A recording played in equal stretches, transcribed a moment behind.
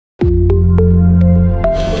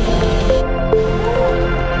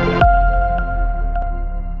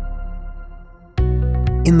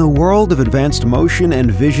world of advanced motion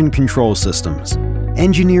and vision control systems,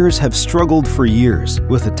 engineers have struggled for years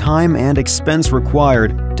with the time and expense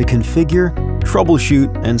required to configure,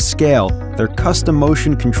 troubleshoot, and scale their custom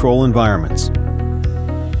motion control environments.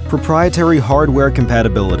 Proprietary hardware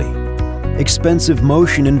compatibility, expensive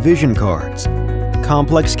motion and vision cards,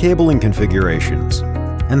 complex cabling configurations,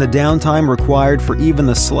 and the downtime required for even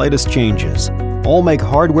the slightest changes all make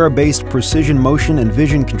hardware-based precision motion and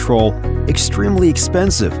vision control extremely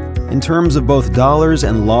expensive in terms of both dollars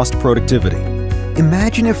and lost productivity.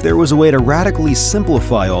 Imagine if there was a way to radically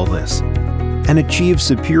simplify all this and achieve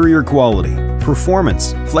superior quality,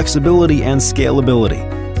 performance, flexibility, and scalability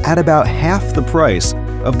at about half the price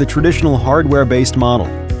of the traditional hardware-based model.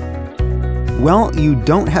 Well, you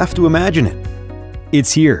don't have to imagine it.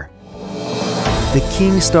 It's here. The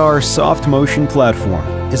KINGSTAR Soft Motion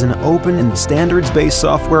Platform is an open and standards-based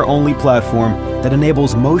software-only platform that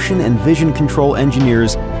enables motion and vision control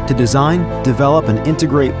engineers to design, develop, and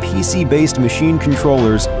integrate PC-based machine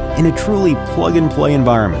controllers in a truly plug-and-play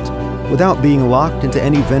environment without being locked into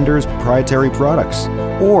any vendor's proprietary products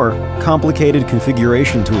or complicated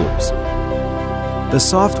configuration tools. The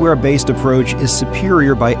software-based approach is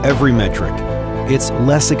superior by every metric. It's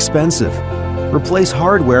less expensive. Replace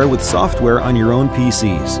hardware with software on your own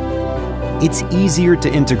PCs. It's easier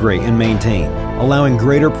to integrate and maintain, allowing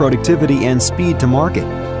greater productivity and speed to market.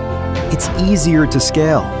 It's easier to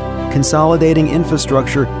scale, consolidating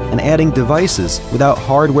infrastructure and adding devices without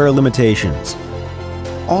hardware limitations.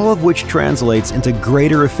 All of which translates into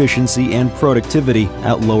greater efficiency and productivity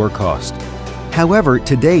at lower cost. However,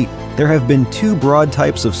 to date, there have been two broad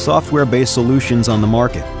types of software-based solutions on the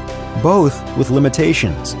market, both with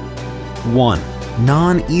limitations. 1.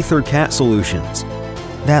 Non-EtherCAT solutions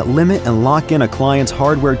that limit and lock in a client's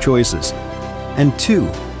hardware choices. And 2.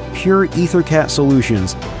 Pure EtherCAT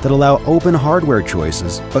solutions that allow open hardware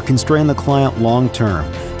choices but constrain the client long-term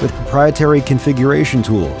with proprietary configuration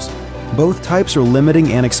tools. Both types are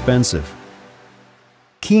limiting and expensive.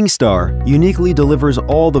 KINGSTAR uniquely delivers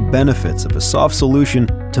all the benefits of a soft solution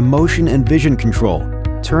to motion and vision control,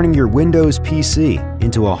 turning your Windows PC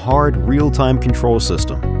into a hard, real-time control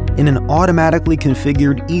system in an automatically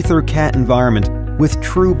configured EtherCAT environment with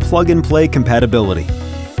true plug-and-play compatibility,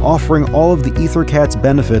 offering all of the EtherCAT's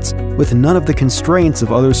benefits with none of the constraints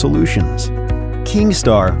of other solutions.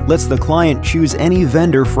 KINGSTAR lets the client choose any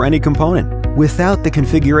vendor for any component without the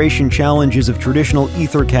configuration challenges of traditional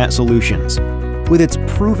EtherCAT solutions, with its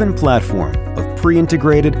proven platform of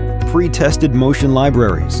pre-integrated, pre-tested motion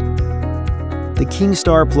libraries. The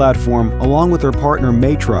KINGSTAR platform, along with their partner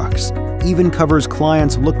Matrox, even covers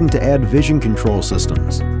clients looking to add vision control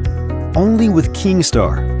systems. Only with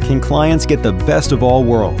KINGSTAR can clients get the best of all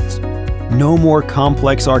worlds. No more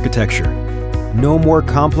complex architecture. No more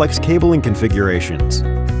complex cabling configurations.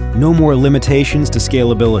 No more limitations to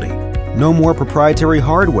scalability. No more proprietary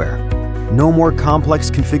hardware. No more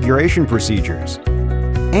complex configuration procedures.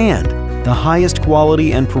 And the highest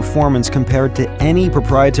quality and performance compared to any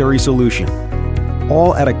proprietary solution.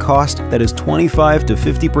 All at a cost that is 25 to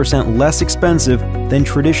 50% less expensive than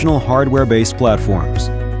traditional hardware-based platforms.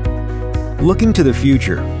 Looking to the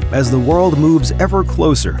future, as the world moves ever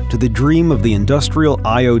closer to the dream of the industrial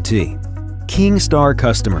IoT, KINGSTAR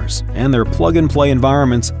customers and their plug-and-play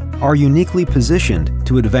environments are uniquely positioned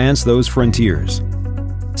to advance those frontiers.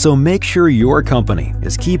 So make sure your company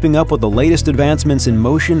is keeping up with the latest advancements in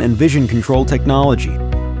motion and vision control technology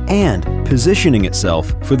and positioning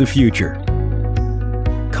itself for the future.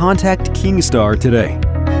 Contact KINGSTAR today.